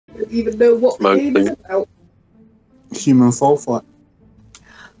even know what the game is about. Human fall flat.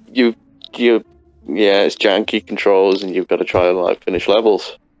 Yeah, it's janky controls, and you've got to try and like finish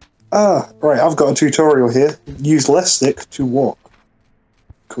levels. Ah, right. I've got a tutorial here. Use left stick to walk.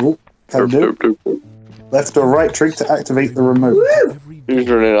 Cool. Can do. Left or right trigger to activate the remote. Woo! Who's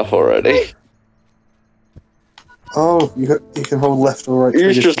running off already? Oh, you can hold left or right.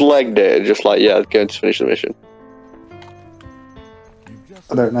 Who's just legged it? Just like, yeah, going to finish the mission.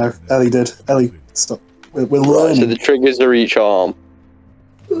 I don't know. Ellie did. Ellie, stop. We're learning. Right, so the triggers are each arm.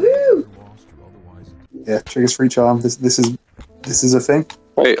 Woo! Yeah, triggers for each arm. This is a thing.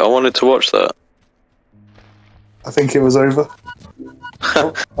 Wait, I wanted to watch that. I think it was over.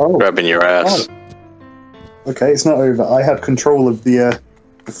 Oh. Grabbing your ass. Oh. Okay, it's not over. I had control of the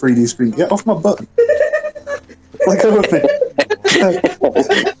 3D screen. Get off my button. Let go of me. No,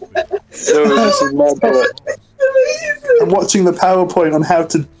 this is my bullet. I'm watching the PowerPoint on how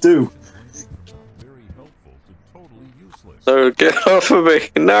to do. So get off of me.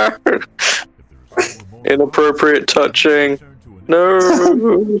 No. Inappropriate touching. No.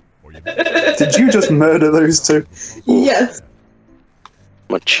 Did you just murder those two? Yes.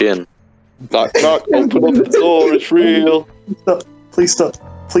 My chin. Knock, knock, open up the door, it's real. Stop. Please stop.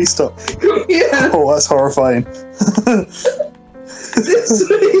 Please stop. Yeah. Oh, that's horrifying. This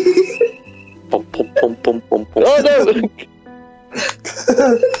way. Pum, pum, pum, pum, pum, pum. Oh no!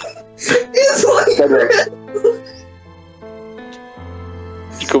 It's like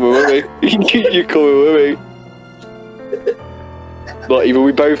You're coming with me. You're coming with me. But either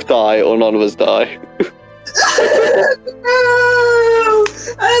we both die or none of us die. No!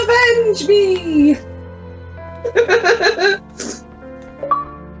 Avenge me!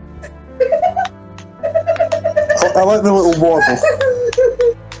 I like the little waddle.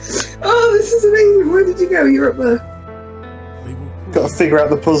 Oh, this is amazing. Where did you go? You're up there. Got to figure out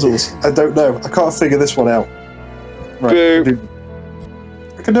the puzzles. I don't know. I can't figure this one out. Right. Boo.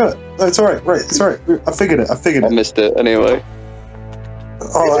 I can do it. No, it's alright. Right, it's alright. I figured it. I figured I it. missed it anyway.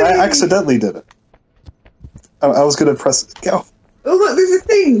 Oh, I accidentally did it. I was going to press... Get off. Oh, look, there's a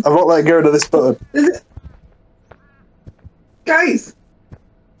thing. I'm not letting go of this button. Guys.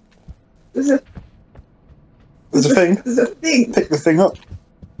 There's a thing. There's a thing. Pick the thing up.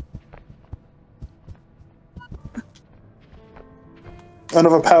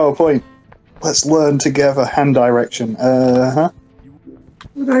 Another PowerPoint. Let's learn together. Hand direction. Huh?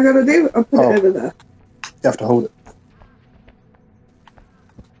 What do I gotta do? I'll put it over there. You have to hold it.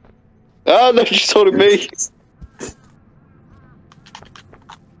 Oh no, she's holding me.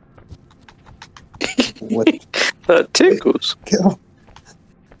 What? That tickles. Get off.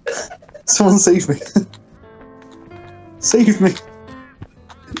 Someone save me. Save me.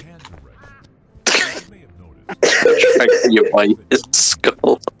 Dragging you by his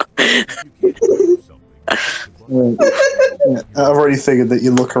skull. Yeah, I've already figured that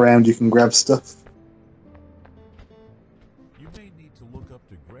you look around, you can grab stuff. You may need to look up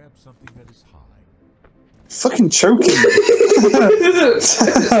to grab something that is high. Fucking choking me. Over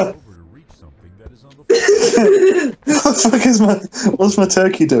to reach something that is on the floor. What the fuck is what's my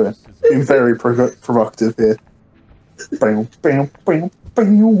turkey doing? Being very provocative here. Bam, bam, bam,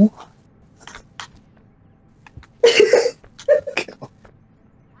 bam.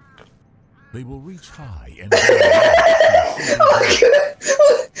 They will reach high and Look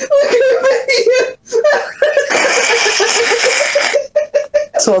at me!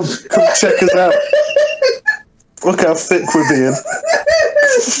 Tom, come check us out. Look how thick we're being.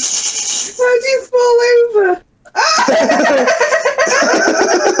 How'd you fall over?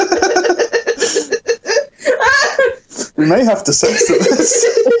 We may have to censor this.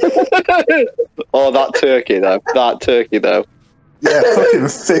 Oh, that turkey though. That turkey though. Yeah, fucking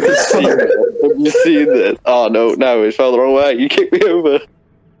thick as fuck. Have you seen this? Oh no, no, it fell the wrong way. You kicked me over.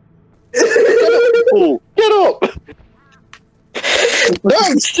 Oh, get up! No,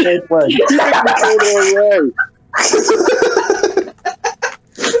 shit! Way. You kicked me the wrong way.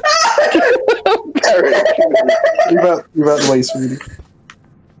 You're about the way, sweetie.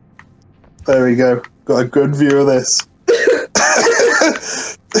 There we go. Got a good view of this.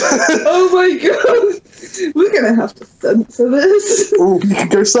 Oh my god! We're gonna have to censor this. Oh, you can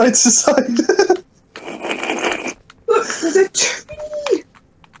go side to side. Look, there's a tree!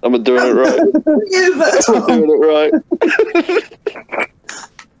 I'm doing it right. I'm doing it right.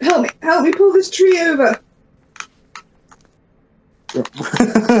 Help me pull this tree over.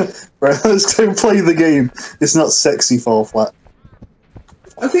 Right, let's go play the game. It's not sexy fall flat.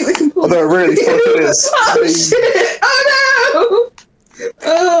 I think we can pull Although it really fucking is. Oh shit! Oh no!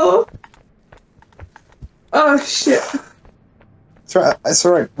 Oh. Oh shit. It's right. It's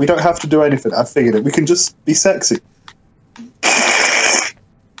alright. We don't have to do anything. I figured it. We can just be sexy.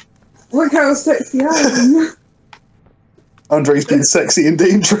 Look how sexy I am. Andre's being sexy and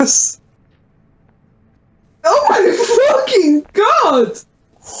dangerous. Oh my fucking god!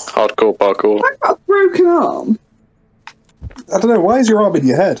 Hardcore parkour. I got a broken arm. I don't know. Why is your arm in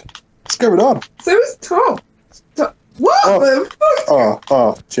your head? What's going on? So is Tom. What the fuck?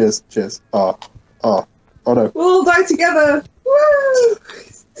 Oh, cheers. Oh no. We'll all die together. Woo!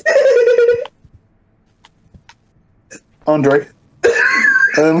 Andre.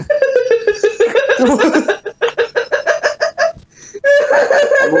 I'm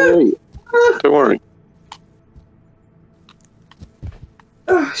alright. Don't worry.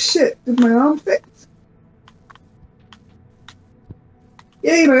 Oh shit, did my arm fix?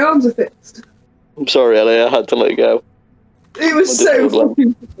 Yay, my arms are fixed. I'm sorry, Ellie, I had to let go. It was so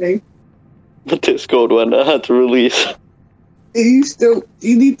fucking funny. The Discord went, I had to release. You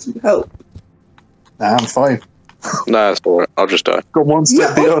need some help. Nah, I'm fine. Nah, it's alright. I'll just die. Got one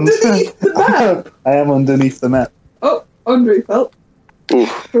step beyond. Underneath the map. I am underneath the map. Oh, Andre fell.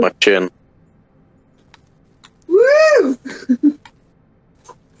 Oof, my chin. Woo!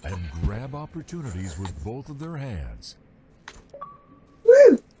 And grab opportunities with both of their hands.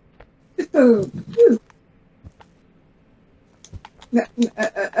 Woo! Oh, woo!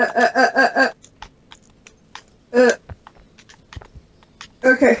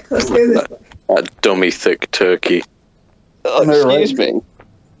 Okay, let's go this way. That dummy thick turkey. Oh, No, right? excuse me.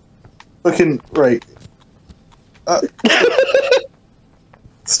 Looking right.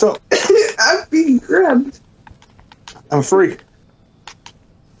 Stop. I'm being grabbed. I'm free.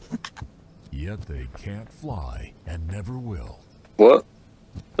 Yet they can't fly and never will. What?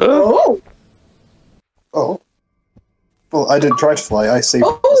 Oh! Oh. Well, I didn't try to fly. I saved.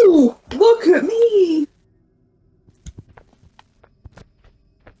 Oh! Look at me!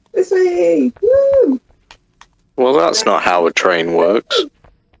 This way! Woo! Well, that's not how a train works.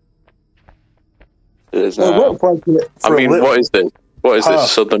 It is Well, now. it worked for I a mean, little. what is this? What is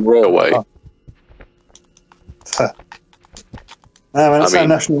this? Southern Railway? Nah, man, that's I how mean,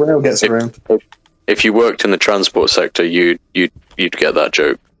 National Rail gets around. If you worked in the transport sector, you'd get that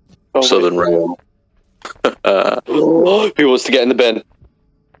joke. Oh, Southern Rail. Who wants to get in the bin?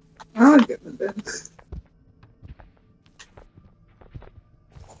 I'll get the bin.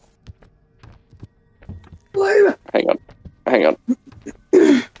 Hello. Hang on.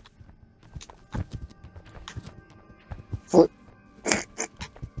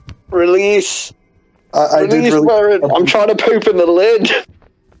 Release! I did Release, really. Baron! I'm trying to poop in the lid!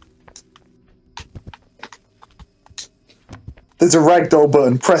 There's a ragdoll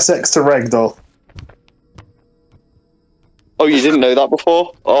button. Press X to ragdoll. Oh, you didn't know that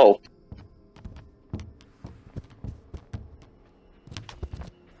before? Oh.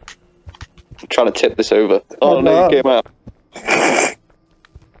 I'm trying to tip this over. Oh, no, you came out.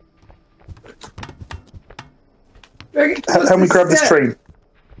 Drag it Help me grab this step. train.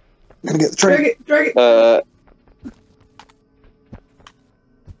 I'm gonna get the train. Drag it.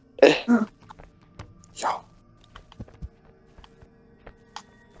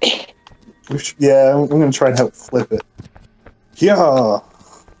 Yeah, I'm gonna try and help flip it. Yeah. Oh,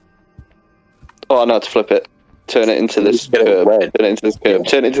 I know how to flip it. Turn it into this curb. Turn it into this curb.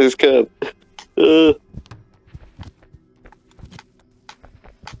 Turn it into this curb.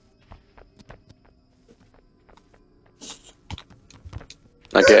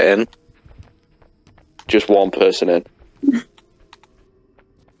 I get in. Just one person in.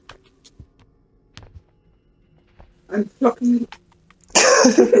 I'm floppy.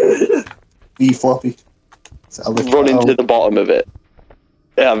 Be floppy. Run into the bottom of it.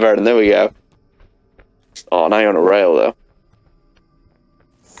 Yeah, Vernon, there we go. Oh, now you're on a rail, though.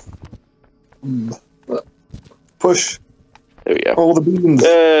 Push. There we go. All the beams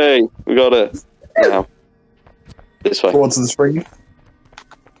Hey! We got it. Now. This way. towards the spring.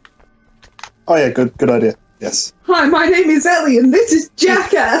 Oh yeah, good idea. Yes. Hi, my name is Ellie, and this is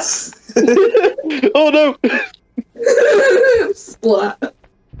Jackass. Oh, no! Splat.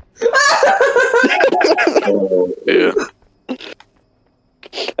 Yeah.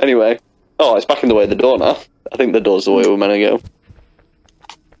 Anyway. Oh, it's backing the way of the door now. I think the door's the way we're meant to go.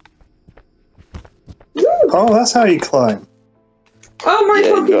 Oh, that's how you climb. Oh my Yeah,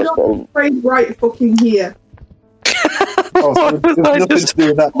 you fucking guys god, got- I'm right fucking here. Oh, so there's nothing to do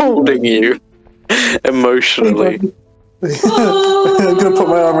with that. Holding you emotionally. I'm gonna put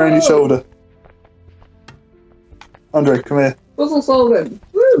my arm around your shoulder. Andre, come here. Puzzle solving.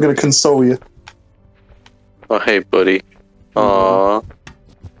 Woo. I'm gonna console you. Oh, hey, buddy. Aww.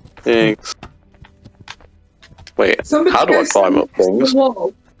 Thanks. Wait, Somebody how do I go climb up stand next to things? the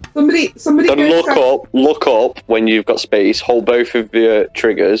wall. Somebody Then go look up when you've got space, hold both of your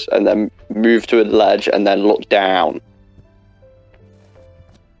triggers, and then move to a ledge, and then look down.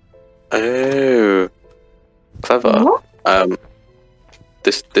 Oh, clever. What?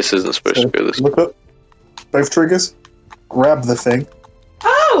 This isn't supposed to go this way. Look up. Both triggers. Grab the thing.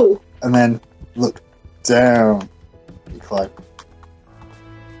 Oh! And then look down. You climb.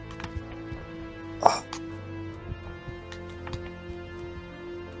 Ah.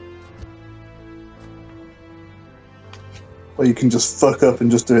 Or you can just fuck up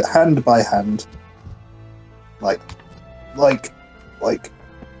and just do it hand by hand. Like.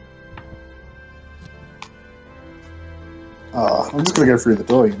 I'm just gonna go through the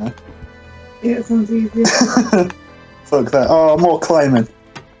door, you know. Yeah, it sounds easier. Fuck that. Oh, more climbing.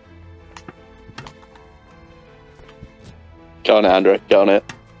 Go on it, Andrew. Go on it.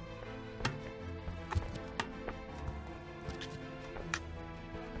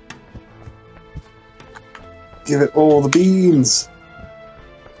 Give it all the beans.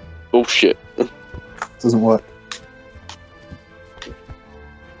 Oh shit. Doesn't work.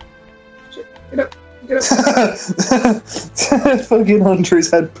 Get up. Fucking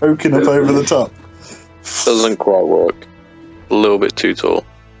Andre's head poking up over the top. Doesn't quite work. A little bit too tall.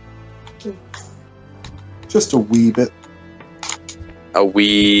 Just a wee bit. A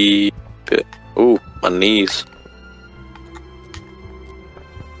wee bit. Ooh, my knees.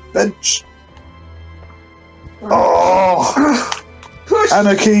 Bench. Oh! Push!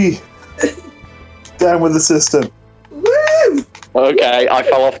 Anarchy! Down with the system. Woo! Okay, I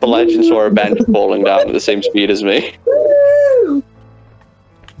fell off the ledge and saw a bench falling down at the same speed as me. Woo!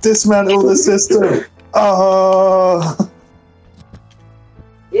 Dismantle the system. Oh!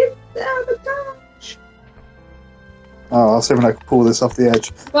 Get down the couch! Oh, I was hoping I could pull this off the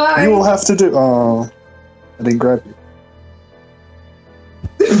edge. Bye! You will have to do. Oh, I didn't grab you.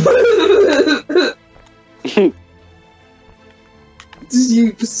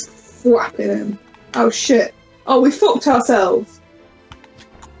 You just flapping him. Oh shit. Oh, we fucked ourselves.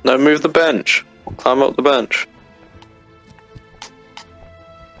 No, move the bench. Climb up the bench.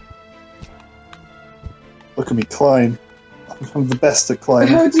 Look at me climb. I'm the best at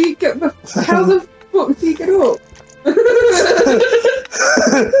climbing. How do you get the... How the fuck do you get up?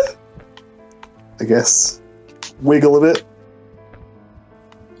 I guess. Wiggle a bit.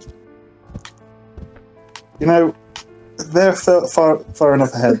 You know, they're far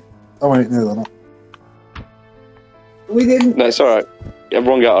enough ahead. Oh wait, no they're not. We didn't... No, it's alright.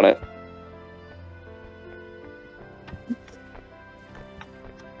 Everyone get on it.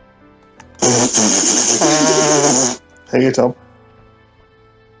 Hey Tom.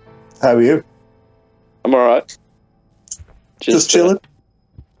 How are you? I'm alright. Just chilling?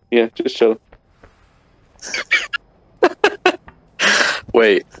 Yeah, just chilling.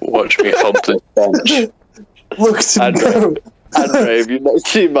 Wait, watch me hop this bench. Look to go! Andre, have you not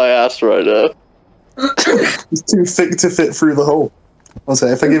seen my ass right now? It's too thick to fit through the hole. I'll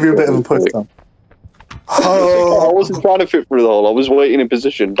say, if I give you a bit of a push, Tom. I Oh! wasn't trying to fit through the hole, I was waiting in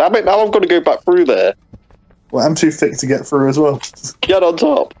position. Damn it, now I've got to go back through there. Well, I'm too thick to get through as well. Get on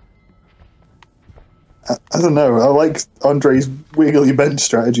top. I don't know, I like Andre's wiggly bench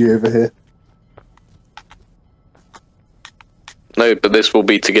strategy over here. No, but this will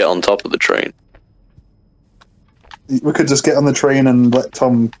be to get on top of the train. We could just get on the train and let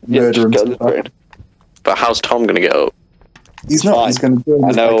Tom murder just get on the himself. train. But how's Tom going to get up? He's not, Fine. he's going to do I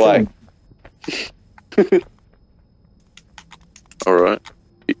it. know why. Alright.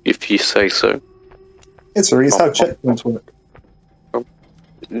 If you say so. It's alright, it's how checkpoints work.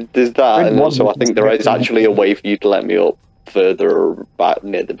 There's that, and One also I think there is second. actually a way for you to let me up further back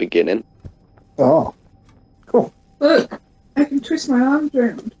near the beginning. Oh. Cool. Look, I can twist my arms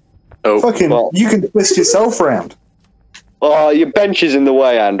around. Oh, Fucking, well- you can twist yourself round. Oh, your bench is in the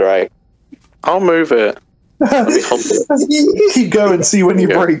way, Andre. I'll move it. me hump Keep going, see when you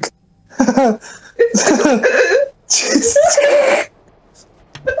Yeah. break. Jesus.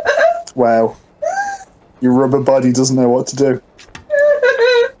 Wow. Your rubber body doesn't know what to do.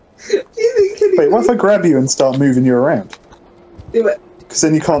 Wait, what if I grab you and start moving you around? Do it. Because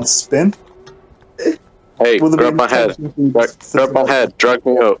then you can't spin? Hey, Will there grab be my head. intention to- Grab my head. Drag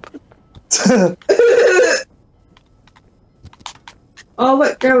me up. I'll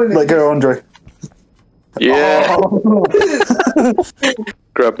let go of it. Let go, Andre. Yeah. Oh.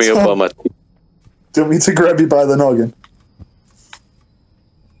 Grab me up on my... Do you want me to grab you by the noggin?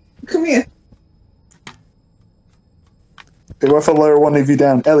 Come here. Hey, what if I lower one of you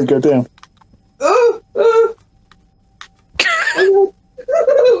down? Ellie, go down. Oh, oh.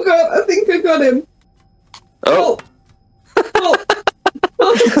 Oh god, I think I got him. Oh,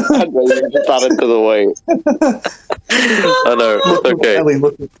 And then you just add it to the weight. I know. Okay, Ellie,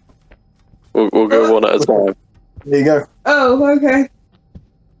 look. we'll go one at a time. There you go. Oh, okay.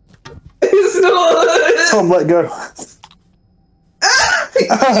 It's not. Tom, let go.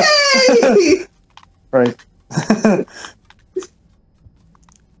 Yay! Right.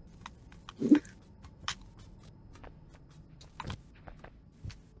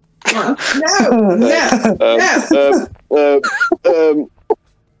 No, no.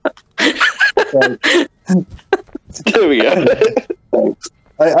 There we go.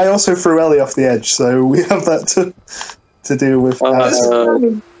 I also threw Ellie off the edge, so we have that to deal with.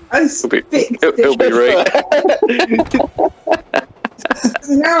 I It'll be right.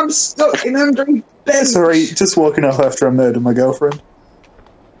 Now I'm stuck in under his bed. Sorry, just walking off after I murdered my girlfriend.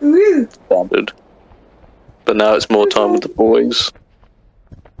 Woo. Standard. But now it's more time with the boys.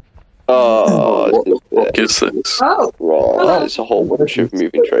 Oh, What is this? Oh, right. It's a whole bunch of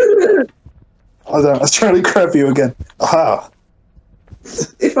moving trailers. I was trying to grab you again. Aha!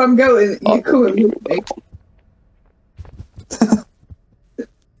 if I'm going, you coming with me.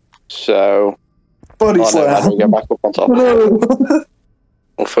 So, Body how do slam. we get back up on top? No.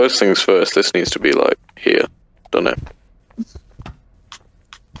 Well, first things first, this needs to be like here, doesn't it?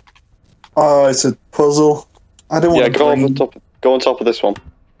 Oh, it's a puzzle. I don't Yeah, want to go on the top. Go on top of this one.